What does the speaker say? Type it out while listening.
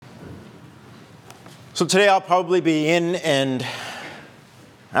So today I'll probably be in and...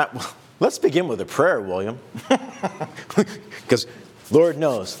 let's begin with a prayer, William. Because Lord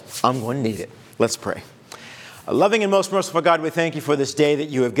knows I'm going to need it. Let's pray. Loving and most merciful God, we thank you for this day that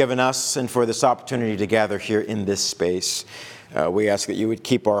you have given us and for this opportunity to gather here in this space. We ask that you would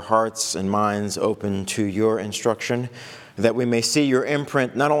keep our hearts and minds open to your instruction, that we may see your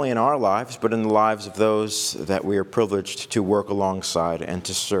imprint not only in our lives, but in the lives of those that we are privileged to work alongside and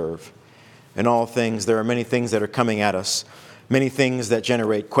to serve. In all things, there are many things that are coming at us, many things that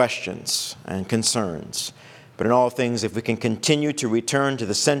generate questions and concerns. But in all things, if we can continue to return to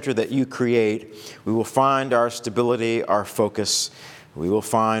the center that you create, we will find our stability, our focus, we will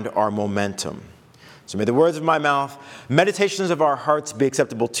find our momentum. So may the words of my mouth, meditations of our hearts be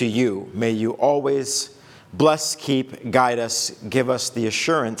acceptable to you. May you always bless, keep, guide us, give us the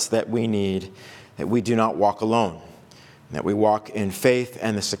assurance that we need, that we do not walk alone, that we walk in faith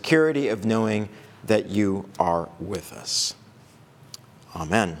and the security of knowing that you are with us.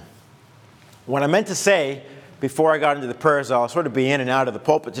 Amen. What I meant to say before I got into the prayers, I'll sort of be in and out of the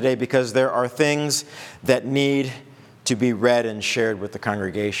pulpit today because there are things that need to be read and shared with the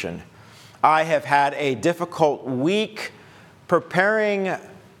congregation. I have had a difficult week preparing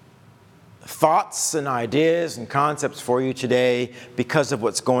thoughts and ideas and concepts for you today because of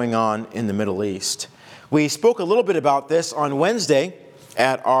what's going on in the Middle East. We spoke a little bit about this on Wednesday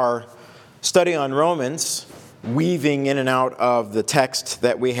at our study on Romans, weaving in and out of the text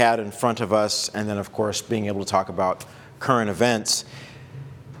that we had in front of us, and then, of course, being able to talk about current events.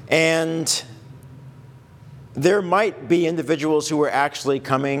 And there might be individuals who are actually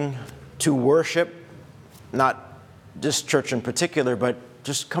coming to worship, not this church in particular, but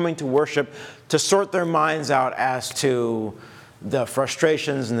just coming to worship to sort their minds out as to the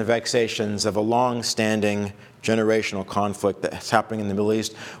frustrations and the vexations of a long-standing generational conflict that's happening in the Middle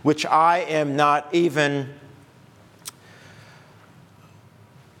East, which I am not even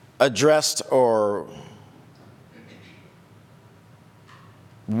addressed or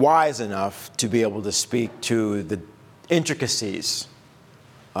wise enough to be able to speak to the intricacies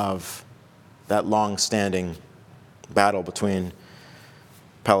of that long-standing battle between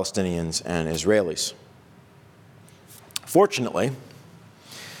Palestinians and Israelis. Fortunately,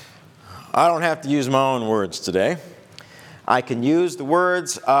 I don't have to use my own words today. I can use the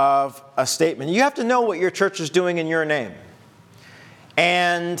words of a statement. You have to know what your church is doing in your name.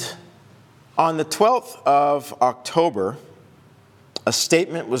 And on the 12th of October, a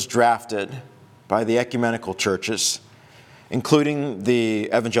statement was drafted by the ecumenical churches, including the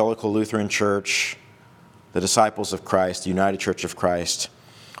Evangelical Lutheran Church, the Disciples of Christ, the United Church of Christ,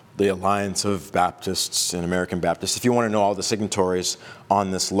 the Alliance of Baptists and American Baptists. If you want to know all the signatories on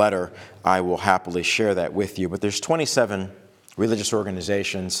this letter, I will happily share that with you. But there's 27 religious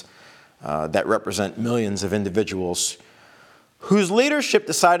organizations that represent millions of individuals whose leadership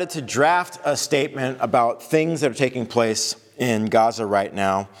decided to draft a statement about things that are taking place in Gaza right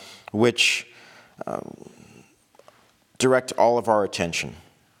now, which direct all of our attention.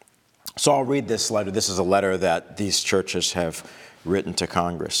 So I'll read this letter. This is a letter that these churches have written to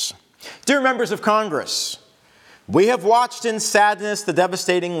Congress. Dear members of Congress, we have watched in sadness the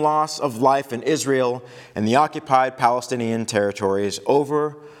devastating loss of life in Israel and the occupied Palestinian territories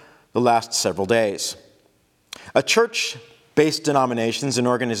over the last several days. A church-based denominations and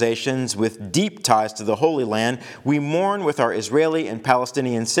organizations with deep ties to the Holy Land, we mourn with our Israeli and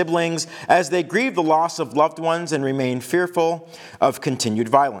Palestinian siblings as they grieve the loss of loved ones and remain fearful of continued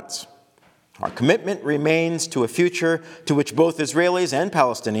violence. Our commitment remains to a future to which both Israelis and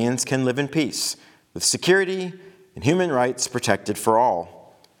Palestinians can live in peace, with security and human rights protected for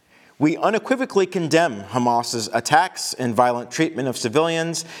all. We unequivocally condemn Hamas's attacks and violent treatment of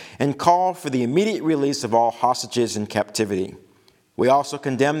civilians and call for the immediate release of all hostages in captivity. We also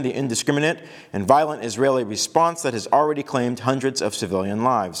condemn the indiscriminate and violent Israeli response that has already claimed hundreds of civilian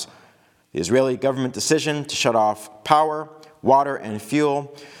lives. The Israeli government decision to shut off power, water, and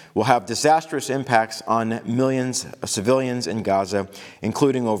fuel will have disastrous impacts on millions of civilians in Gaza,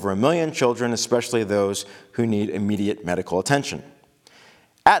 including over 1 million children, especially those who need immediate medical attention.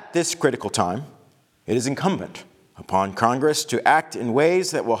 At this critical time, it is incumbent upon Congress to act in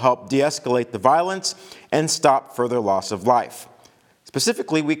ways that will help de-escalate the violence and stop further loss of life.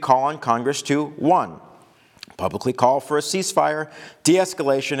 Specifically, we call on Congress to 1. Publicly call for a ceasefire,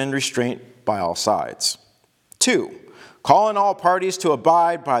 de-escalation, and restraint by all sides. 2. Call on all parties to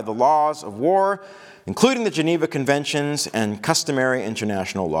abide by the laws of war, including the Geneva Conventions and customary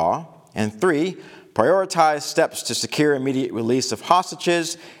international law. And 3, prioritize steps to secure immediate release of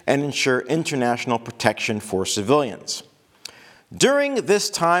hostages and ensure international protection for civilians. During this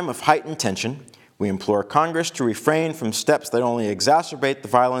time of heightened tension, We implore Congress to refrain from steps that only exacerbate the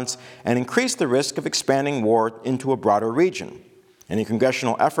violence and increase the risk of expanding war into a broader region. Any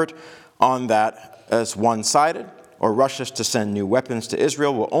congressional effort on that as one-sided or rushes to send new weapons to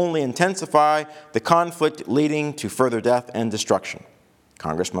Israel will only intensify the conflict, leading to further death and destruction.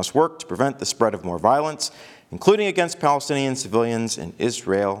 Congress must work to prevent the spread of more violence, including against Palestinian civilians in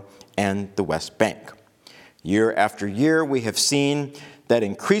Israel and the West Bank. Year after year, we have seen that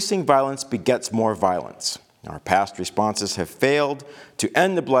increasing violence begets more violence. Our past responses have failed to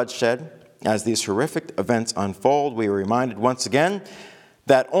end the bloodshed. As these horrific events unfold, we are reminded once again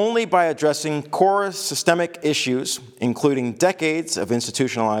that only by addressing core systemic issues, including decades of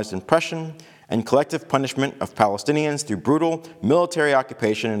institutionalized oppression and collective punishment of Palestinians through brutal military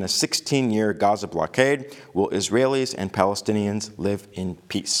occupation and a 16-year Gaza blockade, will Israelis and Palestinians live in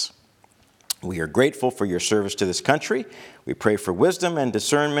peace. We are grateful for your service to this country. We pray for wisdom and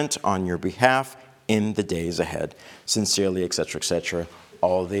discernment on your behalf in the days ahead. Sincerely, etc.,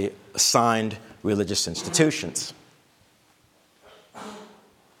 all the assigned religious institutions.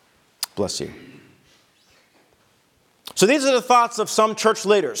 Bless you. So these are the thoughts of some church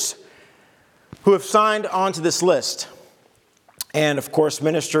leaders who have signed on to this list. And of course,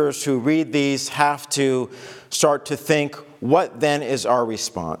 ministers who read these have to start to think, what then is our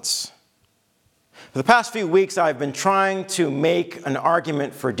response? For the past few weeks, I've been trying to make an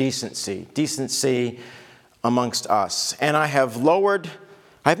argument for decency amongst us. And I have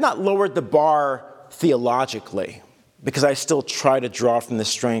not lowered the bar theologically, because I still try to draw from the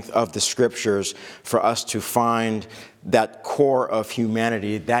strength of the Scriptures for us to find that core of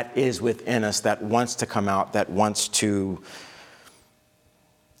humanity that is within us, that wants to come out, that wants to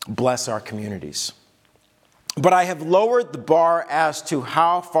bless our communities. But I have lowered the bar as to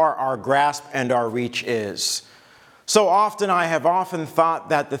how far our grasp and our reach is. So often, I have often thought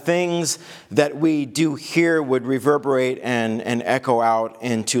that the things that we do here would reverberate and echo out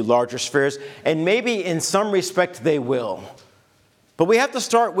into larger spheres, and maybe in some respect they will. But we have to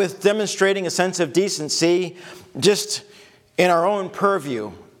start with demonstrating a sense of decency just in our own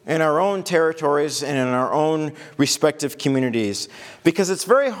purview, in our own territories, and in our own respective communities. Because it's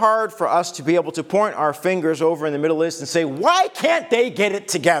very hard for us to be able to point our fingers over in the Middle East and say, why can't they get it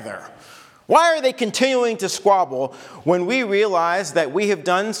together? Why are they continuing to squabble when we realize that we have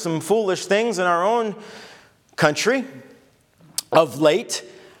done some foolish things in our own country of late?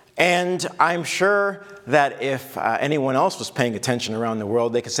 And I'm sure that if anyone else was paying attention around the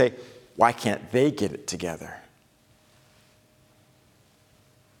world, they could say, why can't they get it together?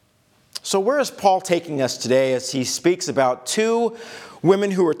 So where is Paul taking us today as he speaks about two women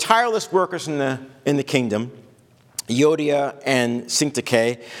who are tireless workers in the kingdom, Euodia and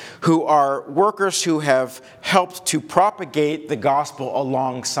Syntyche, who are workers who have helped to propagate the gospel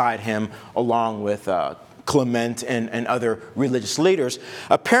alongside him, along with Clement and other religious leaders?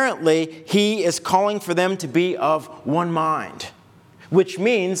 Apparently, he is calling for them to be of one mind, which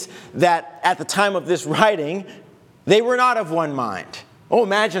means that at the time of this writing, they were not of one mind. Oh,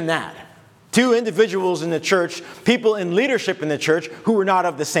 imagine that. Two individuals in the church, people in leadership in the church, who were not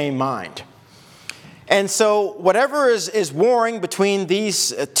of the same mind. And so whatever is warring between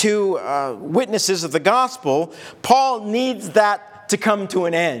these two witnesses of the gospel, Paul needs that to come to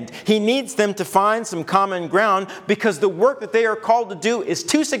an end. He needs them to find some common ground, because the work that they are called to do is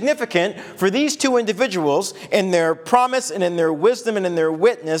too significant for these two individuals in their promise and in their wisdom and in their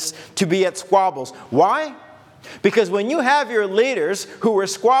witness to be at squabbles. Why? Because when you have your leaders who are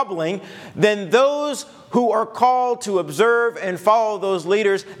squabbling, then those who are called to observe and follow those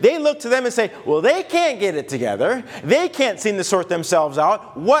leaders, they look to them and say, well, they can't get it together. They can't seem to sort themselves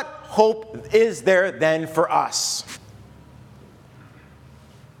out. What hope is there then for us?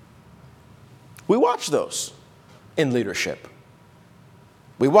 We watch those in leadership.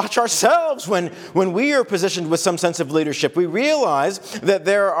 We watch ourselves when we are positioned with some sense of leadership. We realize that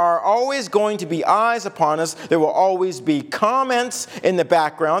there are always going to be eyes upon us. There will always be comments in the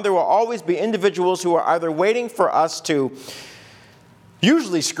background. There will always be individuals who are either waiting for us to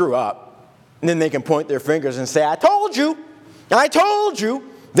usually screw up, and then they can point their fingers and say, I told you,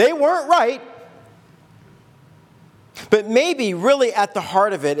 they weren't right. But maybe really at the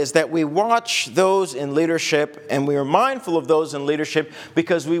heart of it is that we watch those in leadership, and we are mindful of those in leadership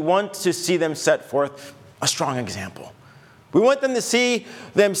because we want to see them set forth a strong example. We want them to see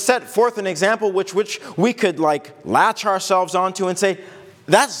them set forth an example which we could latch ourselves onto and say,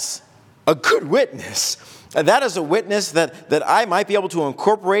 that's a good witness. That is a witness that I might be able to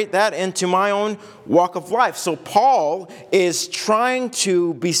incorporate that into my own walk of life. So Paul is trying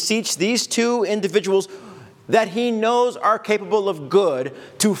to beseech these two individuals that he knows are capable of good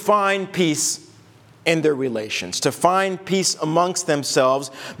to find peace in their relations, to find peace amongst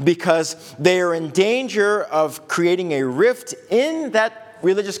themselves, because they are in danger of creating a rift in that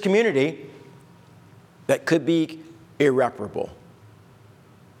religious community that could be irreparable.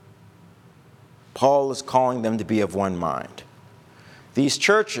 Paul is calling them to be of one mind. These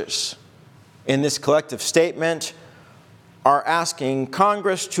churches, in this collective statement, are asking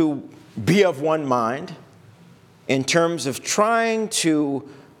Congress to be of one mind in terms of trying to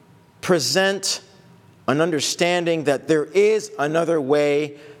present an understanding that there is another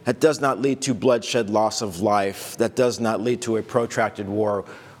way that does not lead to bloodshed, loss of life, that does not lead to a protracted war,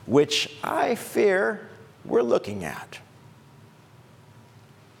 which I fear we're looking at.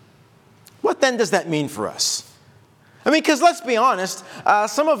 What then does that mean for us? I mean, because let's be honest,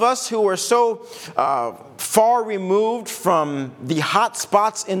 some of us who are so far removed from the hot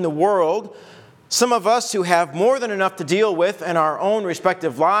spots in the world, some of us who have more than enough to deal with in our own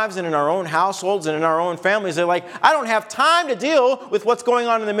respective lives and in our own households and in our own families, they're like, I don't have time to deal with what's going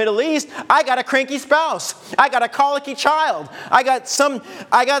on in the Middle East. I got a cranky spouse. I got a colicky child. I got some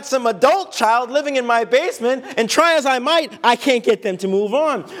adult child living in my basement, and try as I might, I can't get them to move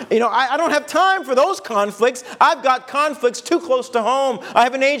on. I don't have time for those conflicts. I've got conflicts too close to home. I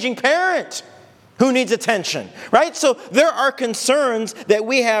have an aging parent who needs attention, right? So there are concerns that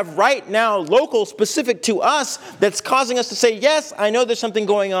we have right now, local, specific to us, that's causing us to say, yes, I know there's something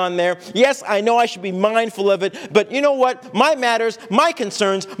going on there. Yes, I know I should be mindful of it. But you know what? My matters, my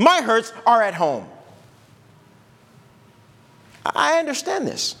concerns, my hurts are at home. I understand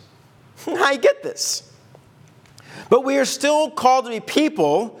this. I get this. But we are still called to be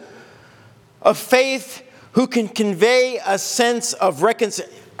people of faith who can convey a sense of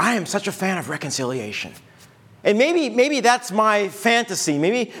reconciliation. I am such a fan of reconciliation. And maybe that's my fantasy.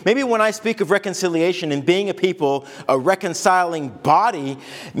 Maybe when I speak of reconciliation and being a people, a reconciling body,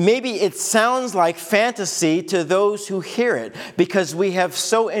 maybe it sounds like fantasy to those who hear it, because we have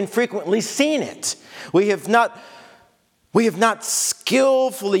so infrequently seen it. We have not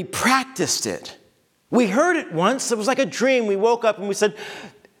skillfully practiced it. We heard it once. It was like a dream. We woke up and we said,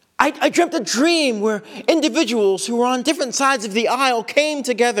 I dreamt a dream where individuals who were on different sides of the aisle came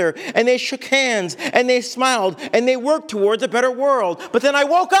together and they shook hands and they smiled and they worked towards a better world. But then I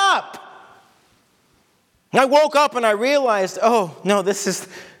woke up. And I realized, oh, no, this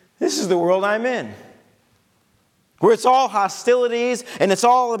is the world I'm in. Where it's all hostilities and it's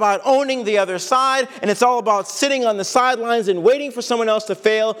all about owning the other side and it's all about sitting on the sidelines and waiting for someone else to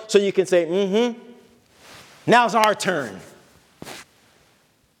fail so you can say, now's our turn.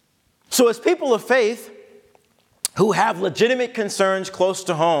 So as people of faith who have legitimate concerns close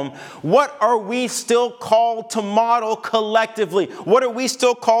to home, what are we still called to model collectively? What are we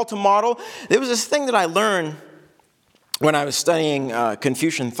still called to model? There was this thing that I learned when I was studying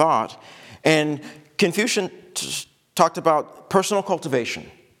Confucian thought, and Confucian talked about personal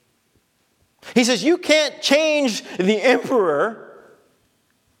cultivation. He says, you can't change the emperor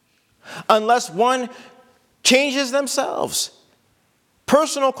unless one changes themselves.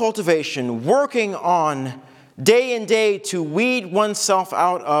 Personal cultivation, working on day and day to weed oneself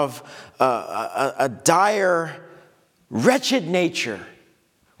out of a dire, wretched nature,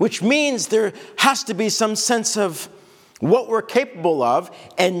 which means there has to be some sense of what we're capable of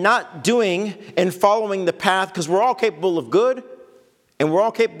and not doing and following the path, because we're all capable of good and we're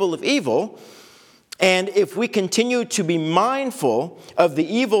all capable of evil. And if we continue to be mindful of the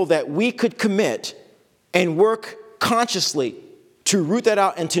evil that we could commit and work consciously to root that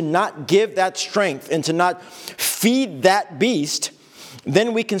out and to not give that strength and to not feed that beast,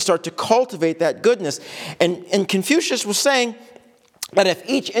 then we can start to cultivate that goodness. And Confucius was saying that if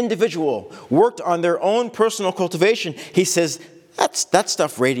each individual worked on their own personal cultivation, he says, that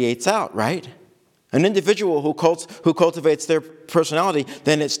stuff radiates out, right? An individual who cultivates their personality,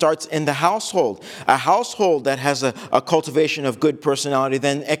 then it starts in the household. A household that has a cultivation of good personality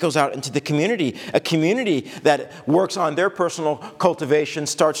then echoes out into the community. A community that works on their personal cultivation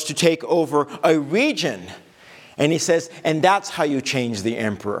starts to take over a region. And he says, and that's how you change the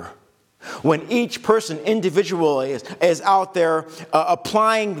emperor. When each person individually is out there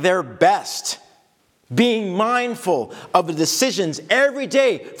applying their best, being mindful of the decisions every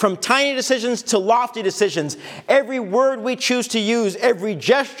day, from tiny decisions to lofty decisions. Every word we choose to use, every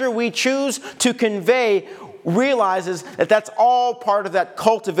gesture we choose to convey realizes that that's all part of that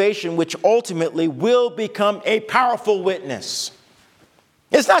cultivation, which ultimately will become a powerful witness.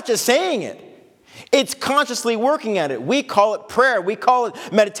 It's not just saying it. It's consciously working at it. We call it prayer. We call it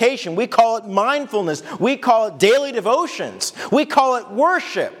meditation. We call it mindfulness. We call it daily devotions. We call it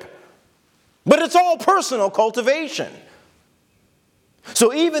worship. But it's all personal cultivation.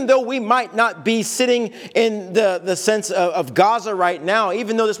 So even though we might not be sitting in the sense of Gaza right now,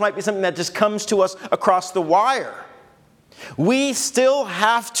 even though this might be something that just comes to us across the wire, we still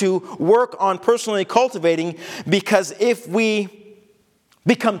have to work on personally cultivating, because if we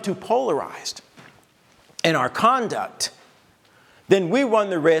become too polarized in our conduct, then we run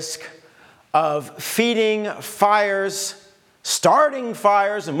the risk of feeding fires, starting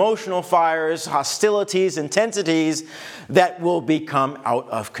fires, emotional fires, hostilities, intensities that will become out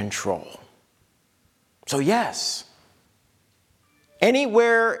of control. So yes,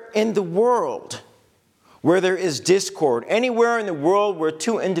 anywhere in the world where there is discord, anywhere in the world where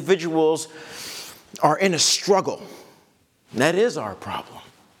two individuals are in a struggle, that is our problem.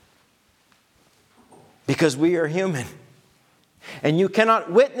 Because we are human. And you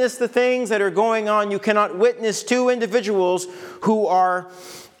cannot witness the things that are going on. You cannot witness two individuals who are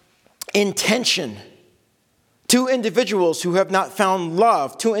in tension. Two individuals who have not found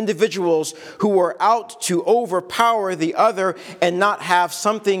love. Two individuals who are out to overpower the other and not have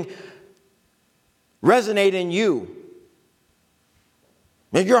something resonate in you.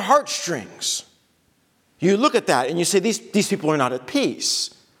 Your heartstrings. You look at that and you say, these people are not at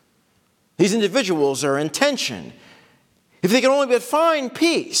peace. These individuals are in tension. If they could only find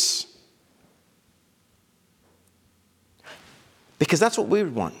peace. Because that's what we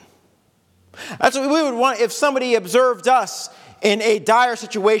would want. That's what we would want if somebody observed us in a dire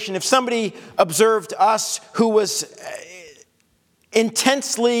situation. If somebody observed us who was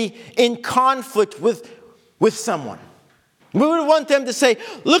intensely in conflict with someone. We would want them to say,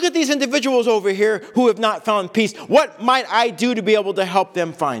 look at these individuals over here who have not found peace. What might I do to be able to help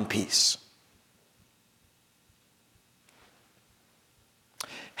them find peace?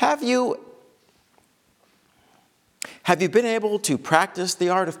 Have you been able to practice the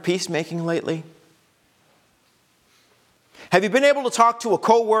art of peacemaking lately? Have you been able to talk to a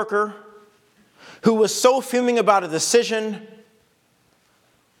coworker who was so fuming about a decision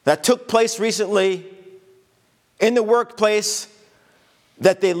that took place recently in the workplace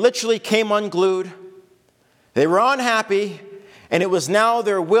that they literally came unglued? They were unhappy, and it was now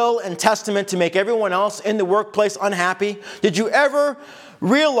their will and testament to make everyone else in the workplace unhappy. Did you ever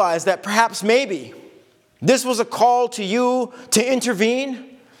realize that perhaps maybe this was a call to you to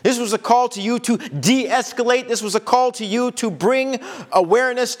intervene? This was a call to you to de-escalate. This was a call to you to bring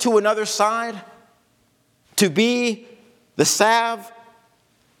awareness to another side, to be the salve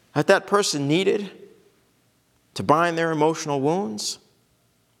that person needed to bind their emotional wounds?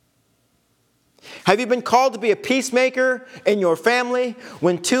 Have you been called to be a peacemaker in your family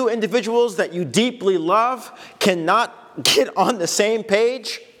when two individuals that you deeply love cannot get on the same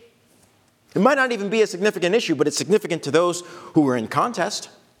page? It might not even be a significant issue, but it's significant to those who are in contest.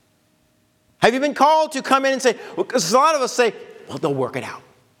 Have you been called to come in and say, because a lot of us say, well, they'll work it out.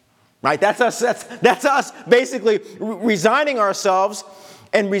 Right? That's us basically resigning ourselves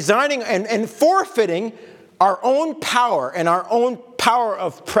and resigning and forfeiting our own power and our own power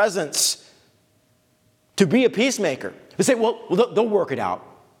of presence to be a peacemaker. We say, well, they'll work it out.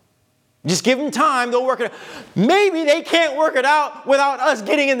 Just give them time, they'll work it out. Maybe they can't work it out without us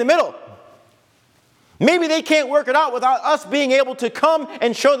getting in the middle. Maybe they can't work it out without us being able to come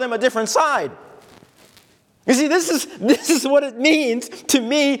and show them a different side. You see, this is what it means to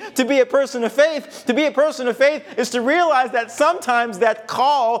me to be a person of faith. To be a person of faith is to realize that sometimes that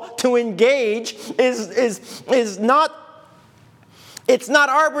call to engage is not, it's not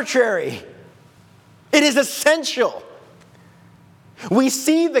arbitrary. It is essential. We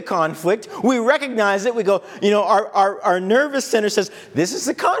see the conflict, we recognize it, we go, our nervous center says, this is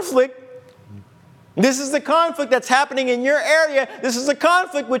the conflict. This is the conflict that's happening in your area. This is the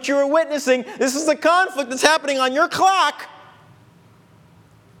conflict which you are witnessing. This is the conflict that's happening on your clock.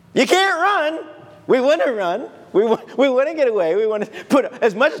 You can't run. We want to run. We want to get away. We want to put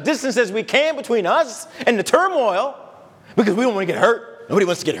as much distance as we can between us and the turmoil because we don't want to get hurt. Nobody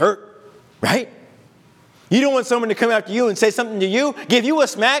wants to get hurt, right? You don't want someone to come after you and say something to you, give you a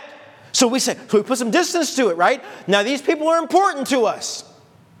smack. So we put some distance to it, right? Now these people are important to us.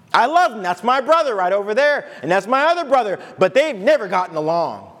 I love them. That's my brother right over there. And that's my other brother. But they've never gotten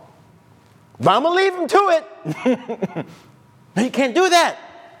along. But I'm going to leave them to it. No, you can't do that.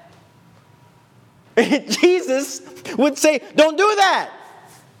 Jesus would say, don't do that.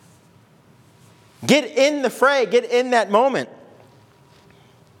 Get in the fray. Get in that moment.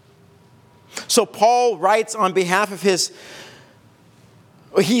 So Paul writes on behalf of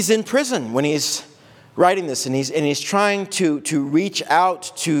he's in prison when he's writing this, and he's trying to reach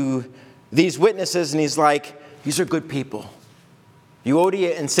out to these witnesses, and he's like, these are good people.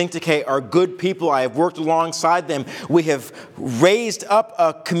 Euodia and Syntyche are good people. I have worked alongside them. We have raised up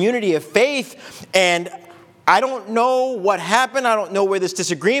a community of faith, and I don't know what happened. I don't know where this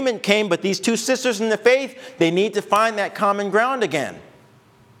disagreement came, but these two sisters in the faith, they need to find that common ground again.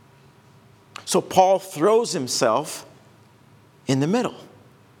 So Paul throws himself in the middle.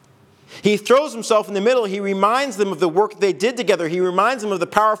 He throws himself in the middle. He reminds them of the work they did together. He reminds them of the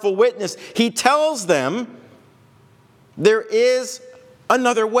powerful witness. He tells them there is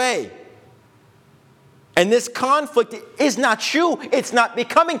another way. And this conflict is not you. It's not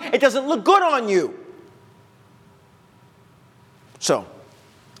becoming. It doesn't look good on you. So,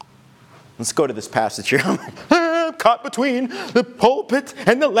 let's go to this passage here. I'm caught between the pulpit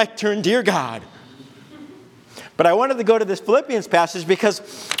and the lectern, dear God. But I wanted to go to this Philippians passage because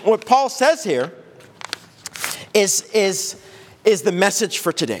what Paul says here is the message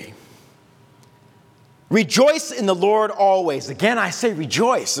for today. Rejoice in the Lord always. Again, I say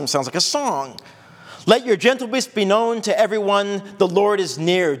rejoice. It sounds like a song. Let your gentleness be known to everyone. The Lord is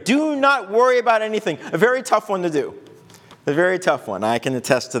near. Do not worry about anything. A very tough one to do. A very tough one. I can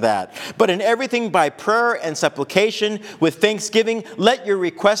attest to that. But in everything by prayer and supplication with thanksgiving, let your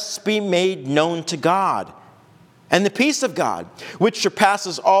requests be made known to God. And the peace of God, which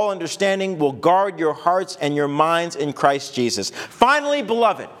surpasses all understanding, will guard your hearts and your minds in Christ Jesus. Finally,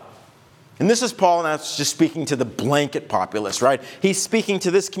 beloved. And this is Paul, and that's just speaking to the blanket populace, right? He's speaking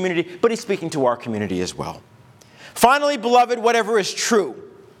to this community, but he's speaking to our community as well. Finally, beloved, whatever is true,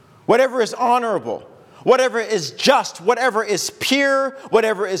 whatever is honorable, whatever is just, whatever is pure,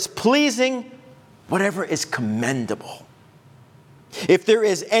 whatever is pleasing, whatever is commendable. If there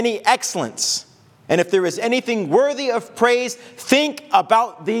is any excellence, and if there is anything worthy of praise, think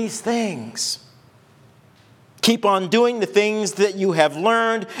about these things. Keep on doing the things that you have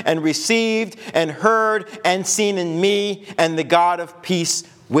learned and received and heard and seen in me, and the God of peace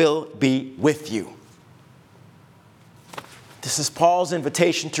will be with you. This is Paul's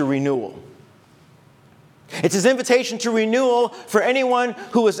invitation to renewal. It's his invitation to renewal for anyone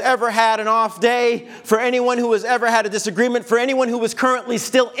who has ever had an off day, for anyone who has ever had a disagreement, for anyone who is currently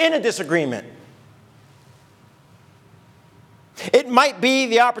still in a disagreement. It might be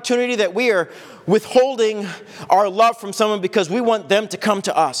the opportunity that we are withholding our love from someone because we want them to come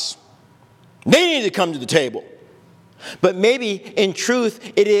to us. They need to come to the table. But maybe in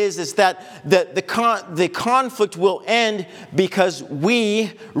truth it is that the conflict will end because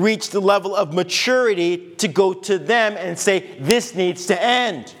we reach the level of maturity to go to them and say, this needs to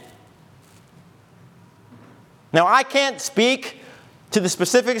end. Now, I can't speak to the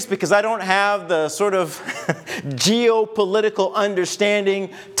specifics because I don't have the sort of geopolitical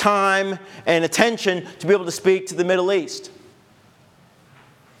understanding, time, and attention to be able to speak to the Middle East.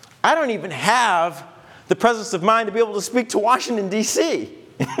 I don't even have the presence of mind to be able to speak to Washington, D.C.,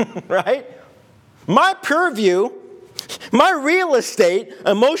 right? My purview, my real estate,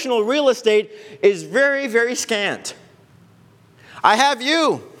 emotional real estate, is very, very scant. I have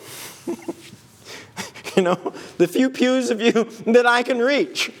you. You know, the few pews of you that I can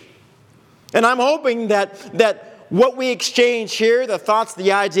reach. And I'm hoping that what we exchange here, the thoughts,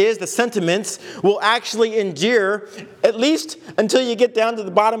 the ideas, the sentiments, will actually endure at least until you get down to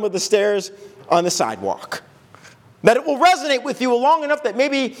the bottom of the stairs on the sidewalk. That it will resonate with you long enough that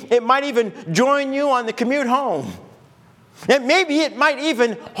maybe it might even join you on the commute home. And maybe it might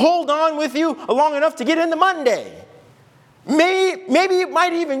even hold on with you long enough to get into Monday. Maybe it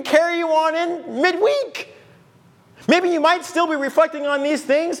might even carry you on in midweek. Maybe you might still be reflecting on these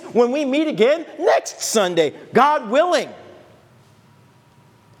things when we meet again next Sunday, God willing.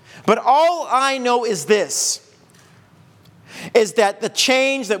 But all I know is this, is that the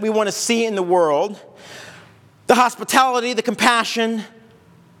change that we want to see in the world, the hospitality, the compassion,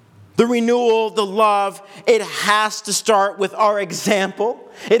 the renewal, the love, it has to start with our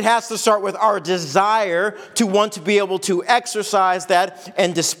example. It has to start with our desire to want to be able to exercise that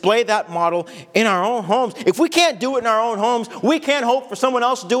and display that model in our own homes. If we can't do it in our own homes, we can't hope for someone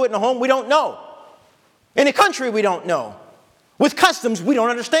else to do it in a home we don't know. In a country we don't know. With customs we don't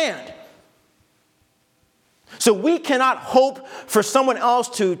understand. So we cannot hope for someone else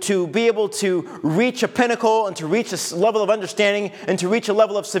to be able to reach a pinnacle and to reach a level of understanding and to reach a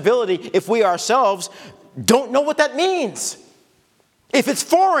level of civility if we ourselves don't know what that means. If it's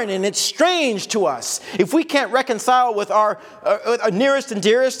foreign and it's strange to us, if we can't reconcile with our nearest and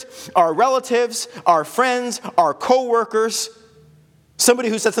dearest, our relatives, our friends, our co-workers, somebody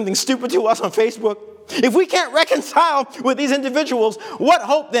who said something stupid to us on Facebook, if we can't reconcile with these individuals, what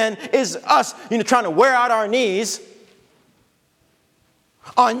hope then is us, trying to wear out our knees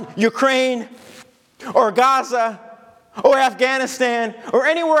on Ukraine or Gaza or Afghanistan or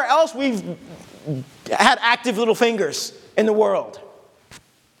anywhere else we've had active little fingers in the world.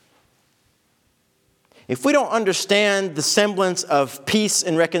 If we don't understand the semblance of peace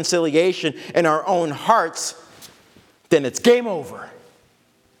and reconciliation in our own hearts, then it's game over.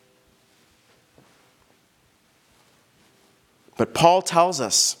 But Paul tells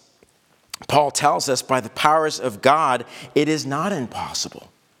us by the powers of God, it is not impossible.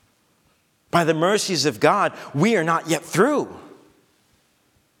 By the mercies of God, we are not yet through.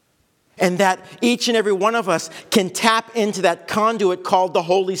 And that each and every one of us can tap into that conduit called the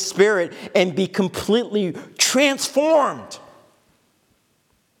Holy Spirit and be completely transformed.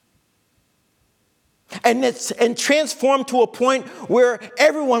 And transformed to a point where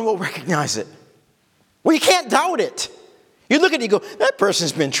everyone will recognize it. Well, you can't doubt it. You look at it and you go, that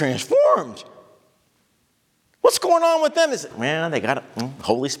person's been transformed. What's going on with them? Well,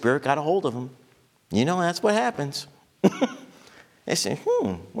 Holy Spirit got a hold of them. You know, that's what happens. They say,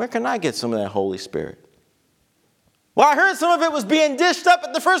 where can I get some of that Holy Spirit? Well, I heard some of it was being dished up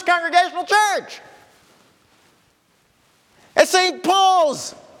at the First Congregational Church. At St.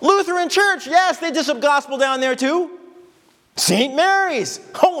 Paul's Lutheran Church. Yes, they dish up gospel down there too. St. Mary's.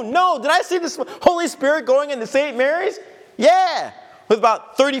 Oh no, did I see this Holy Spirit going into St. Mary's? Yeah, with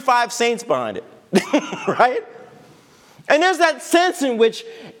about 35 saints behind it. Right? And there's that sense in which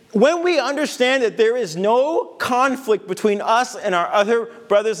when we understand that there is no conflict between us and our other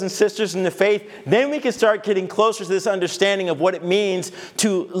brothers and sisters in the faith, then we can start getting closer to this understanding of what it means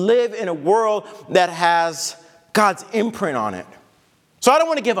to live in a world that has God's imprint on it. So I don't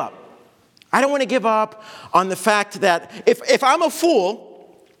want to give up. I don't want to give up on the fact that if I'm a fool,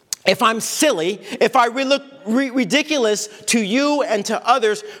 if I'm silly, if I look ridiculous to you and to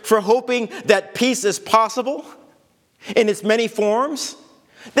others for hoping that peace is possible in its many forms,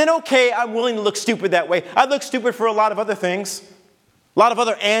 then okay, I'm willing to look stupid that way. I look stupid for a lot of other things. A lot of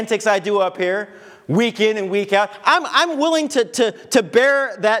other antics I do up here, week in and week out. I'm willing to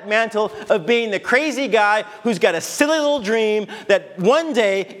bear that mantle of being the crazy guy who's got a silly little dream that one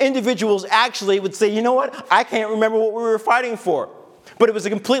day individuals actually would say, you know what, I can't remember what we were fighting for. But it was a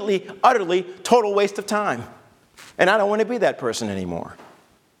completely, utterly, total waste of time. And I don't want to be that person anymore.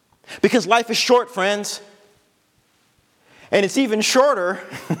 Because life is short, friends. And it's even shorter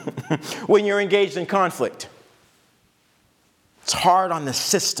when you're engaged in conflict. It's hard on the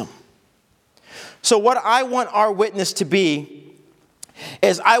system. So what I want our witness to be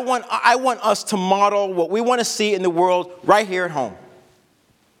is I want us to model what we want to see in the world right here at home.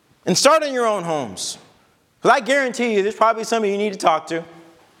 And start in your own homes. Because I guarantee you there's probably somebody you need to talk to.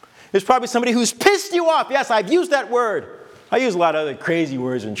 There's probably somebody who's pissed you off. Yes, I've used that word. I use a lot of other crazy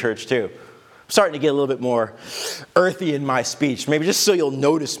words in church too. Starting to get a little bit more earthy in my speech, maybe just so you'll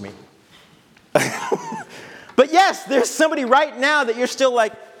notice me. But yes, there's somebody right now that you're still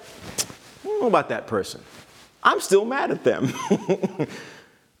like, I don't know about that person. I'm still mad at them.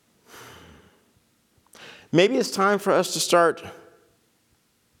 Maybe it's time for us to start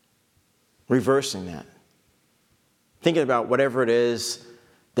reversing that. Thinking about whatever it is,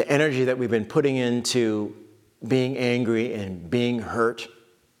 the energy that we've been putting into being angry and being hurt,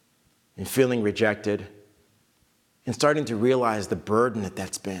 and feeling rejected, and starting to realize the burden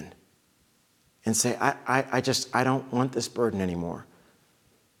that's been. And say, I don't want this burden anymore.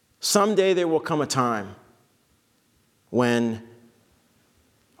 Someday there will come a time when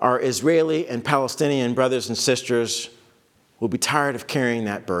our Israeli and Palestinian brothers and sisters will be tired of carrying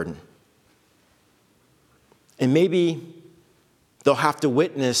that burden. And maybe they'll have to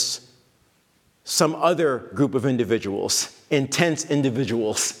witness some other group of individuals, intense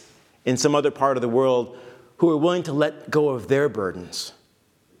individuals, in some other part of the world who are willing to let go of their burdens.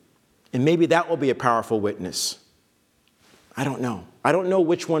 And maybe that will be a powerful witness. I don't know. I don't know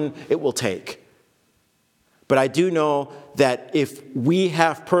which one it will take. But I do know that if we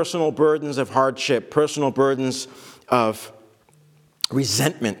have personal burdens of hardship, personal burdens of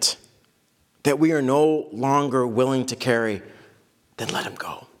resentment that we are no longer willing to carry, then let them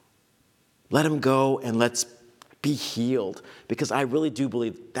go. Let them go and let's be healed, because I really do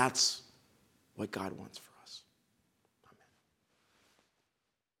believe that's what God wants for us.